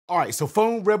All right, so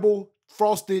Phone Rebel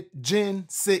Frosted Gen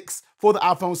 6 for the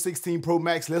iPhone 16 Pro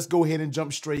Max. Let's go ahead and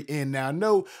jump straight in. Now, I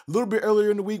know a little bit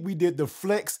earlier in the week we did the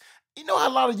Flex. You know how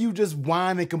a lot of you just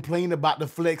whine and complain about the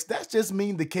Flex. That's just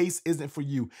mean the case isn't for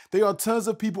you. There are tons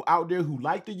of people out there who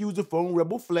like to use the Phone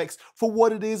Rebel Flex for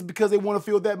what it is because they want to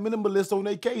feel that minimalist on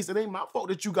their case. It ain't my fault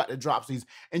that you got the dropsies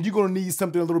and you're going to need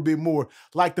something a little bit more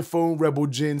like the Phone Rebel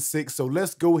Gen 6. So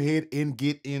let's go ahead and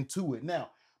get into it. Now,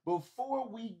 before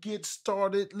we get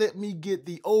started, let me get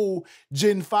the old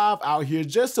Gen 5 out here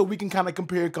just so we can kind of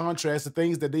compare and contrast the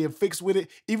things that they have fixed with it.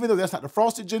 Even though that's not the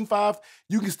frosted Gen 5,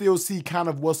 you can still see kind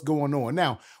of what's going on.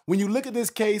 Now, when you look at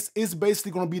this case, it's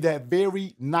basically going to be that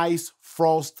very nice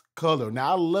frost color.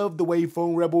 Now, I love the way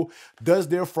Phone Rebel does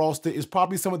their frosted. It's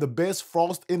probably some of the best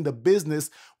frost in the business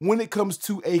when it comes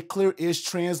to a clear-ish,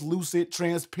 translucent,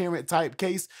 transparent type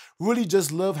case. Really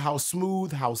just love how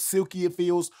smooth, how silky it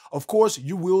feels. Of course,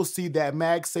 you will see that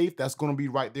MagSafe. That's going to be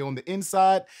right there on the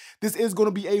inside. This is going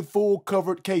to be a full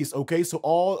covered case, okay? So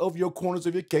all of your corners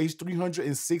of your case,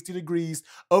 360 degrees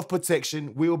of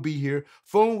protection will be here.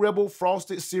 Phone Rebel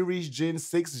Frosted Series Gen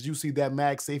 6, as you see that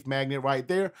MagSafe magnet right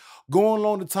there. Going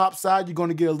along the top side, you're going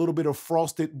to get a little bit of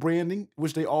frosted branding,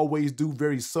 which they always do,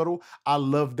 very subtle. I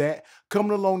love that.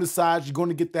 Coming along the sides, you're going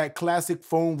to get that classic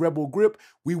Phone Rebel grip.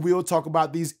 We will talk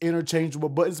about these interchangeable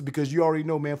buttons because you already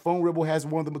know, man, Phone Rebel has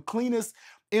one of the cleanest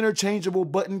interchangeable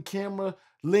button camera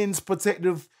lens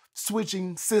protective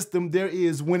switching system there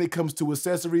is when it comes to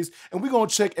accessories, and we're going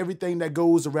to check everything that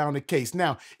goes around the case.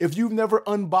 Now, if you've never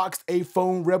unboxed a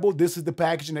Phone Rebel, this is the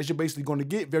packaging that you're basically going to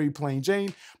get, very plain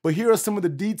Jane, but here are some of the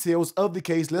details of the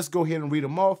case. Let's go ahead and read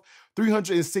them off.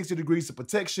 360 degrees of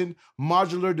protection,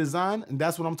 modular design, and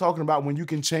that's what I'm talking about when you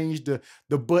can change the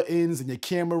buttons and your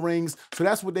camera rings. So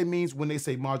that's what they means when they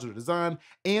say modular design.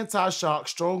 Anti-shock,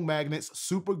 strong magnets,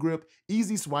 super grip,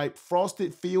 easy swipe,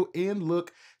 frosted feel and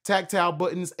look, tactile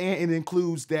buttons, and it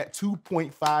includes that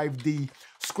 2.5D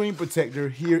screen protector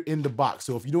here in the box.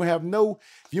 So if you don't have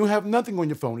nothing on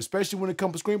your phone, especially when it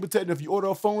comes to screen protector, if you order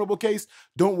a Phone Rebel case,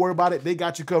 don't worry about it. They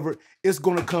got you covered. It's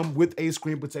going to come with a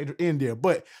screen protector in there.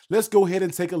 But let's go ahead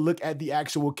and take a look at the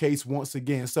actual case once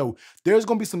again. So there's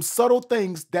going to be some subtle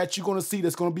things that you're going to see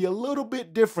that's going to be a little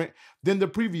bit different than the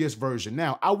previous version.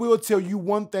 Now, I will tell you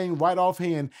one thing right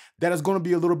offhand that is going to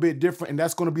be a little bit different, and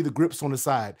that's going to be the grips on the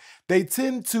side. They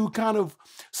tend to kind of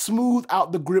smooth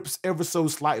out the grips ever so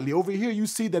slightly. Over here, you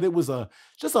see that it was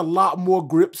just a lot more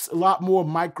grips, a lot more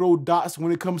micro dots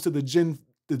when it comes to the Gen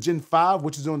 5,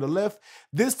 which is on the left.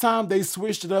 This time they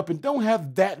switched it up and don't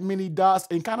have that many dots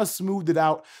and kind of smoothed it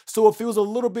out. So it feels a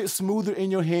little bit smoother in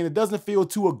your hand. It doesn't feel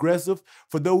too aggressive.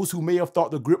 For those who may have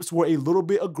thought the grips were a little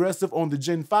bit aggressive on the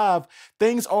Gen 5,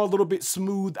 things are a little bit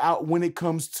smoothed out when it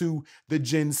comes to the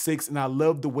Gen 6, and I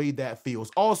love the way that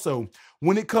feels. Also,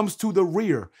 when it comes to the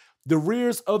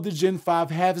rears of the Gen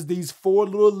 5 has these 4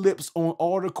 little lips on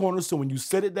all the corners, so when you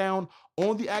set it down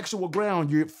on the actual ground,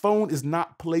 your phone is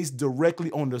not placed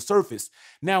directly on the surface.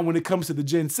 Now, when it comes to the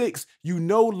Gen 6, you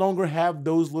no longer have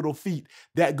those little feet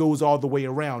that goes all the way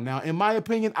around. Now, in my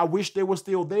opinion, I wish they were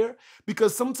still there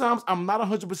because sometimes I'm not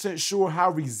 100% sure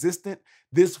how resistant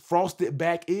this frosted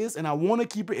back is, and I want to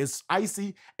keep it as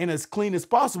icy and as clean as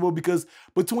possible because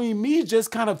between me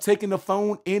just kind of taking the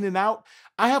phone in and out,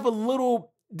 I have a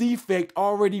little defect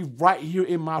already right here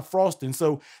in my frosting.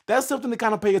 So that's something to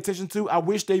kind of pay attention to. I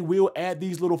wish they will add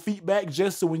these little feet back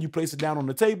just so when you place it down on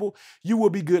the table, you will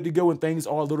be good to go and things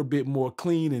are a little bit more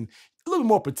clean and a little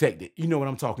more protected. You know what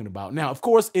I'm talking about. Now, of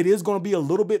course, it is going to be a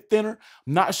little bit thinner.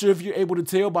 I'm not sure if you're able to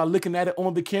tell by looking at it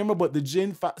on the camera, but the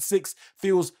Gen 6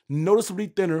 feels noticeably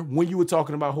thinner when you were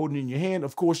talking about holding it in your hand.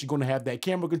 Of course, you're going to have that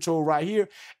camera control right here,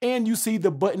 and you see the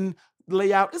button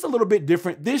layout is a little bit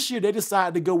different. This year, they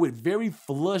decided to go with very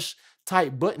flush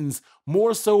type buttons,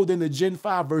 more so than the Gen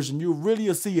 5 version. You'll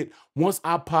really see it once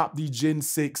I pop the Gen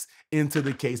 6 into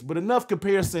the case. But enough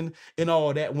comparison and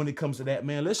all that when it comes to that,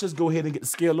 man. Let's just go ahead and get the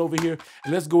scale over here,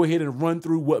 and let's go ahead and run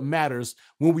through what matters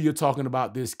when we are talking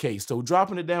about this case. So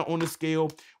dropping it down on the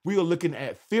scale, we are looking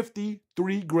at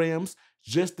 53 grams,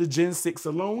 just the Gen 6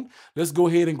 alone. Let's go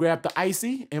ahead and grab the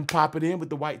icy and pop it in with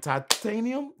the white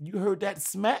titanium. You heard that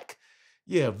smack?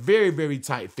 Yeah, very, very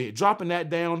tight fit. Dropping that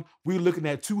down, we're looking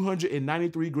at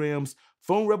 293 grams,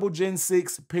 Phone Rebel Gen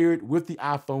 6 paired with the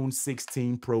iPhone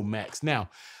 16 Pro Max. Now,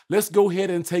 let's go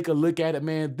ahead and take a look at it,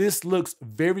 man. This looks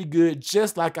very good,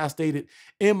 just like I stated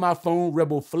in my Phone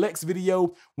Rebel Flex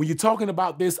video. When you're talking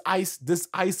about this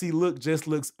icy look just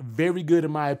looks very good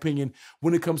in my opinion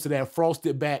when it comes to that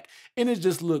frosted back, and it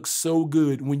just looks so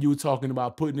good when you're talking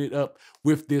about putting it up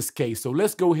with this case. So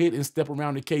let's go ahead and step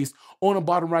around the case. On the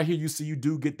bottom right here, you see you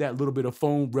do get that little bit of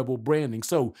Phone Rebel branding.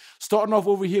 So starting off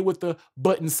over here with the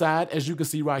button side, as you can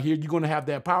see right here, you're going to have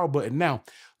that power button. Now,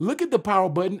 look at the power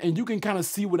button, and you can kind of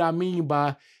see what I mean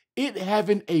by it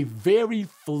having a very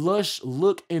flush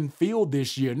look and feel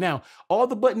this year. Now, all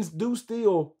the buttons do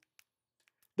still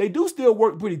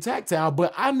work pretty tactile,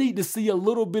 but I need to see a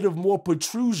little bit of more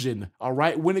protrusion, all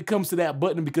right, when it comes to that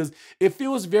button, because it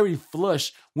feels very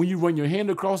flush when you run your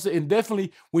hand across it, and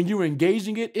definitely when you're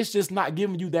engaging it, it's just not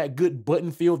giving you that good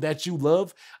button feel that you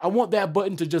love. I want that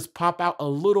button to just pop out a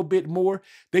little bit more.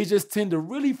 They just tend to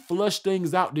really flush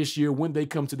things out this year when they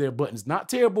come to their buttons. Not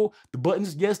terrible. The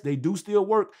buttons, yes, they do still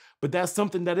work, but that's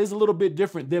something that is a little bit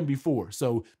different than before.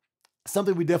 So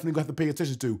something we definitely have to pay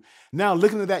attention to. Now,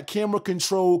 looking at that camera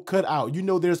control cutout, you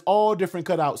know there's all different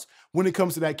cutouts when it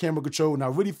comes to that camera control, and I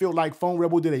really feel like Phone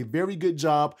Rebel did a very good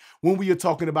job when we are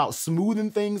talking about smoothing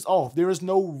things off. There is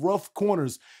no rough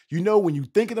corners. You know, when you're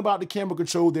thinking about the camera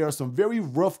control, there are some very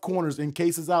rough corners in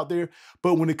cases out there,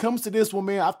 but when it comes to this one,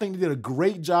 man, I think they did a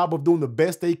great job of doing the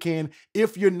best they can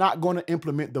if you're not going to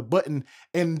implement the button,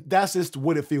 and that's just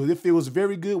what it feels. It feels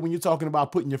very good when you're talking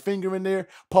about putting your finger in there,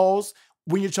 pause.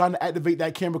 When you're trying to activate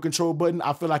that camera control button,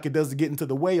 I feel like it doesn't get into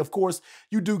the way. Of course,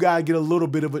 you do gotta get a little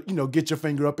bit of a, get your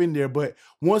finger up in there, but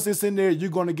once it's in there, you're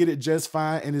gonna get it just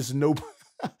fine, and it's no,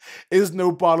 it's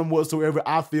no problem whatsoever,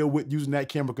 I feel, with using that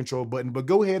camera control button. But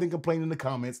go ahead and complain in the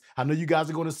comments. I know you guys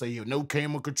are gonna say, no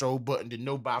camera control button, did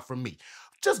no buy from me.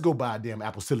 Just go buy a damn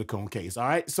Apple silicone case, all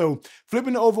right? So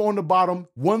flipping it over on the bottom,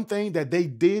 one thing that they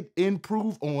did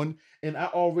improve on, and I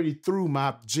already threw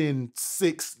my Gen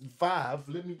 6, 5,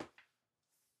 let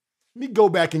me go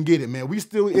back and get it, man. We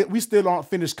still aren't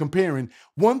finished comparing.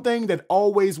 One thing that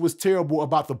always was terrible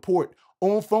about the port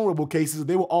on Phone Rebel cases,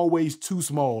 they were always too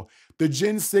small. The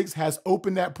Gen 6 has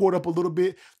opened that port up a little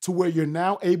bit to where you're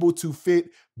now able to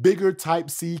fit bigger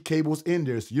Type-C cables in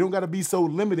there. So you don't got to be so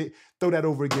limited. Throw that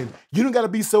over again. You don't got to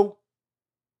be so,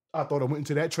 I thought I went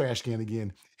into that trash can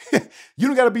again. You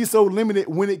don't got to be so limited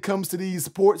when it comes to these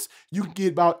ports. You can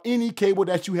get about any cable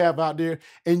that you have out there,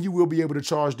 and you will be able to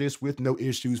charge this with no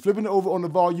issues. Flipping it over on the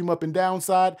volume up and down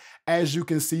side, as you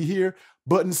can see here,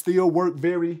 buttons still work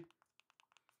very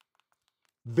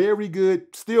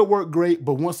good, still work great,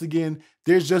 but once again,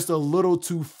 there's just a little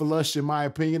too flush in my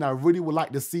opinion. I really would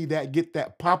like to see that get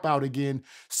that pop out again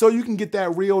so you can get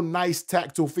that real nice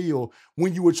tactile feel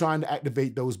when you were trying to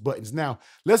activate those buttons. Now,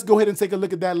 let's go ahead and take a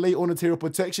look at that late on the tail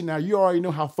protection. Now, you already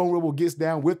know how Phone Rebel gets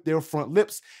down with their front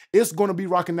lips. It's going to be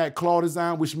rocking that claw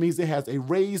design, which means it has a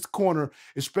raised corner,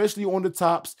 especially on the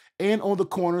tops and on the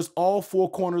corners. All four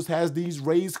corners has these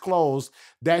raised claws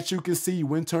that you can see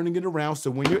when turning it around. So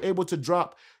when you're able to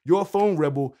drop your Phone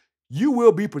Rebel, you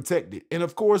will be protected. And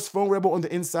of course, Phone Rebel on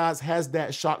the insides has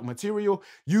that shock material.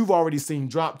 You've already seen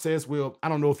drop tests. Well, I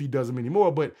don't know if he does them anymore,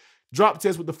 but drop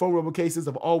tests with the Phone Rebel cases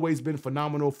have always been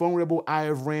phenomenal. Phone Rebel I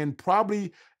have ran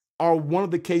probably are one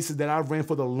of the cases that I've ran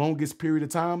for the longest period of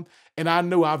time. And I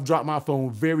know I've dropped my phone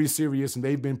very serious, and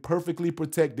they've been perfectly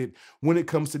protected when it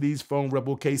comes to these Phone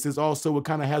Rebel cases. Also, it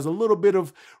kind of has a little bit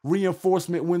of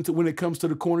reinforcement when it comes to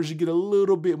the corners. You get a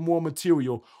little bit more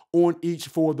material on each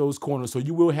four of those corners. So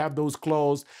you will have those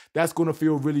claws. That's going to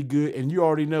feel really good. And you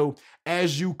already know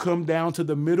as you come down to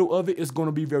the middle of it, it's going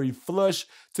to be very flush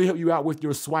to help you out with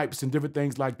your swipes and different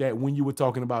things like that when you were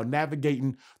talking about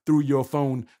navigating through your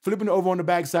phone. Flipping it over on the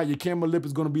back side, your camera lip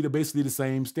is going to be basically the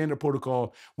same standard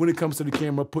protocol. When it comes to the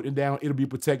camera, putting it down, it'll be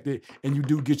protected, and you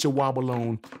do get your wobble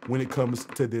on when it comes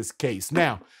to this case.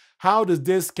 Now, how does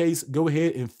this case go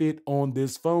ahead and fit on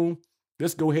this phone?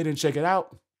 Let's go ahead and check it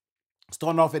out.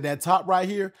 Starting off at that top right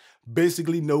here,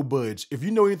 basically no budge. If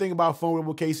you know anything about Phone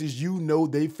Rebel cases, you know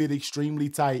they fit extremely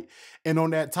tight. And on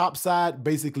that top side,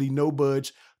 basically no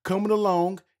budge. Coming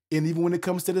along, and even when it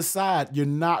comes to the side, you're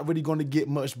not really going to get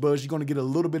much budge. You're going to get a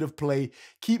little bit of play.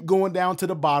 Keep going down to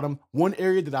the bottom. One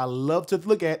area that I love to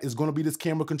look at is going to be this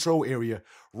camera control area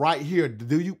right here.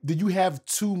 Do you have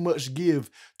too much give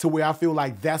to where I feel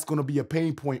like that's going to be a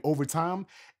pain point over time?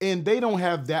 And they don't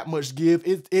have that much give.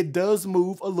 It does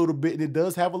move a little bit, and it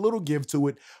does have a little give to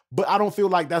it, but I don't feel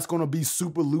like that's going to be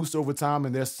super loose over time,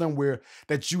 and there's somewhere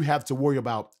that you have to worry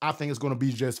about. I think it's going to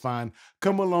be just fine.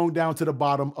 Come along down to the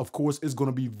bottom. Of course, it's going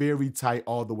to be very tight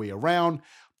all the way around.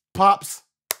 Pops,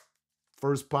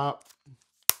 first pop,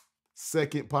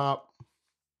 second pop,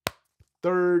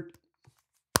 third,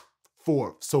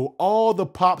 fourth. So all the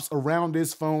pops around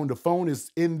this phone, the phone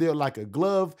is in there like a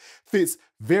glove, fits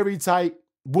very tight.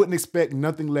 Wouldn't expect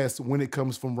nothing less when it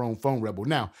comes from Phone Rebel.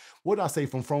 Now, what did I say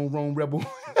from Phone Rebel?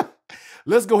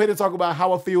 Let's go ahead and talk about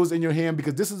how it feels in your hand,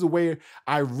 because this is where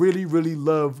I really, really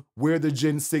love where the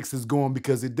Gen 6 is going,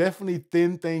 because it definitely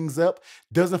thin things up,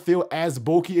 doesn't feel as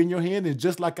bulky in your hand. And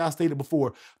just like I stated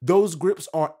before, those grips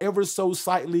are ever so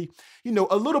slightly, you know,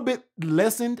 a little bit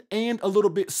lessened and a little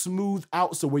bit smoothed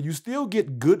out. So where you still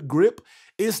get good grip,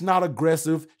 it's not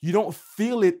aggressive. You don't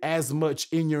feel it as much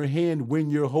in your hand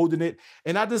when you're holding it.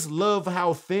 And I just love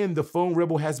how thin the Phone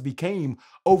Rebel has become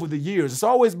over the years. It's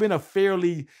always been a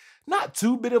fairly, not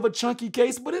too bit of a chunky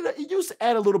case, but it used to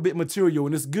add a little bit material.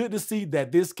 And it's good to see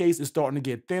that this case is starting to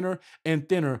get thinner and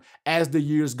thinner as the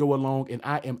years go along. And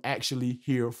I am actually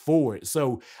here for it.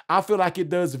 So I feel like it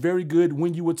does very good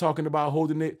when you were talking about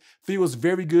holding it. Feels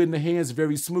very good in the hands,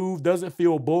 very smooth. Doesn't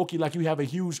feel bulky like you have a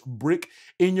huge brick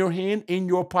in your hand, in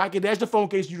your pocket. That's the phone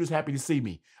case you're just happy to see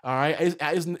me. All right.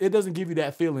 It doesn't give you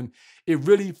that feeling. It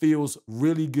really feels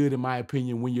really good, in my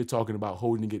opinion, when you're talking about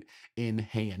holding it in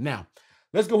hand. Now,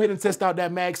 let's go ahead and test out that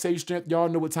MagSafe strength. Y'all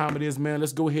know what time it is, man.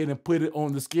 Let's go ahead and put it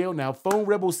on the scale. Now, Phone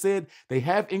Rebel said they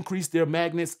have increased their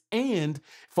magnets, and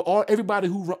for everybody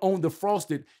who owned the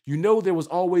Frosted, you know there was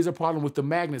always a problem with the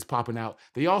magnets popping out.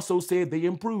 They also said they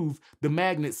improved the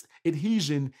magnets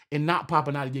adhesion and not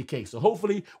popping out of your case. So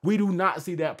hopefully we do not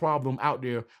see that problem out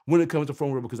there when it comes to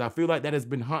Phone Rebel, because I feel like that has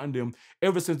been haunting them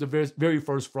ever since the very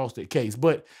first Frosted case.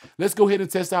 But let's go ahead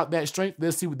and test out that strength.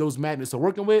 Let's see what those magnets are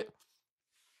working with.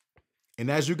 And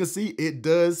as you can see, it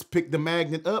does pick the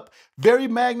magnet up.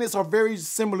 Magnets are very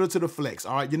similar to the Flex,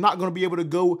 all right? You're not gonna be able to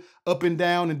go up and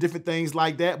down and different things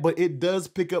like that, but it does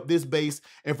pick up this base.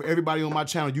 And for everybody on my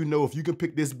channel, you know if you can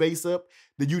pick this base up,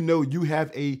 then you know you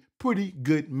have a pretty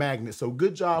good magnet. So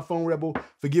good job, Phone Rebel,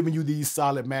 for giving you these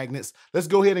solid magnets. Let's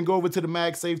go ahead and go over to the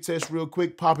MagSafe test real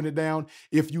quick, popping it down.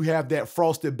 If you have that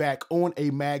frosted back on a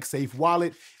MagSafe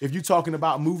wallet, if you're talking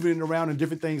about moving it around and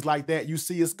different things like that, you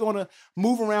see it's gonna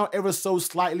move around ever so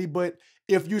slightly, but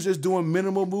if you're just doing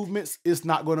minimal movements, it's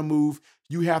not gonna move.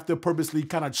 You have to purposely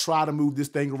kind of try to move this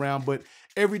thing around, but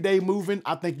everyday moving,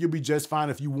 I think you'll be just fine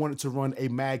if you wanted to run a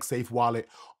MagSafe wallet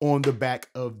on the back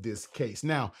of this case.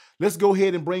 Now, let's go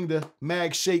ahead and bring the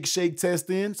Shake test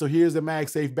in. So here's the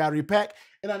MagSafe battery pack,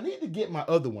 and I need to get my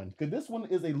other one because this one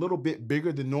is a little bit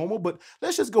bigger than normal, but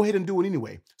let's just go ahead and do it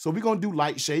anyway. So we're gonna do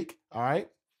light shake, all right?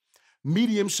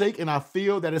 Medium shake, and I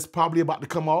feel that it's probably about to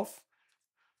come off.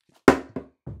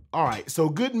 All right, so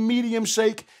good medium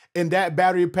shake, and that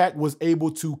battery pack was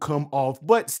able to come off,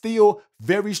 but still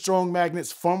very strong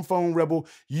magnets from Phone Rebel.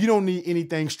 You don't need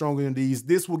anything stronger than these.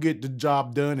 This will get the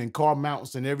job done in car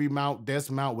mounts and every mount,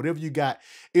 desk mount, whatever you got,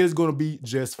 it is gonna be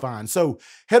just fine. So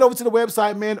head over to the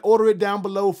website, man, order it down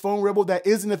below, Phone Rebel. That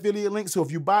is an affiliate link, so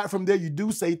if you buy it from there, you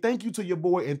do say thank you to your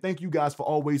boy, and thank you guys for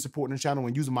always supporting the channel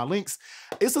and using my links.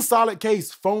 It's a solid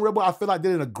case. Phone Rebel, I feel like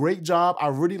did a great job. I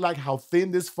really like how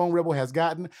thin this Phone Rebel has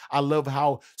gotten. I love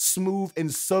how smooth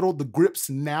and subtle the grips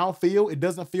now feel. It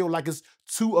doesn't feel like it's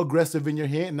too aggressive in your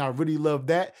hand, and I really love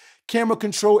that. Camera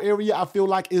control area, I feel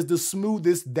like, is the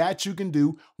smoothest that you can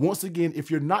do. Once again, if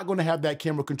you're not going to have that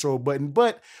camera control button.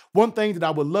 But one thing that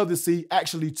I would love to see,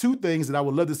 actually two things that I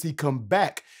would love to see come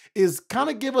back, is kind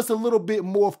of give us a little bit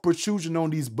more of protrusion on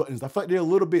these buttons. I feel like they're a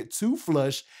little bit too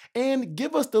flush, and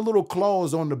give us the little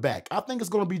claws on the back. I think it's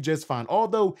going to be just fine.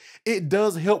 Although it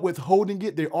does help with holding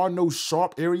it, there are no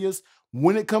sharp areas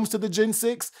when it comes to the Gen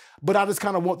 6, but I just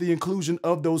kind of want the inclusion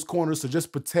of those corners to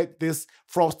just protect this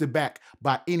frosted back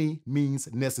by any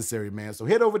means necessary, man. So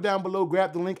head over down below,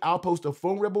 grab the link. I'll post a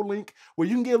Phone Rebel link where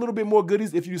you can get a little bit more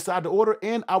goodies if you decide to order,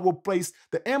 and I will place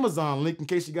the Amazon link in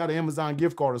case you got an Amazon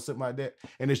gift card or something like that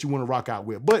and that you want to rock out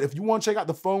with. But if you want to check out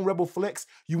the Phone Rebel Flex,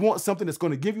 you want something that's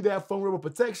going to give you that Phone Rebel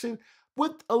protection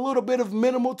with a little bit of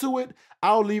minimal to it,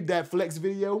 I'll leave that Flex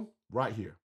video right here.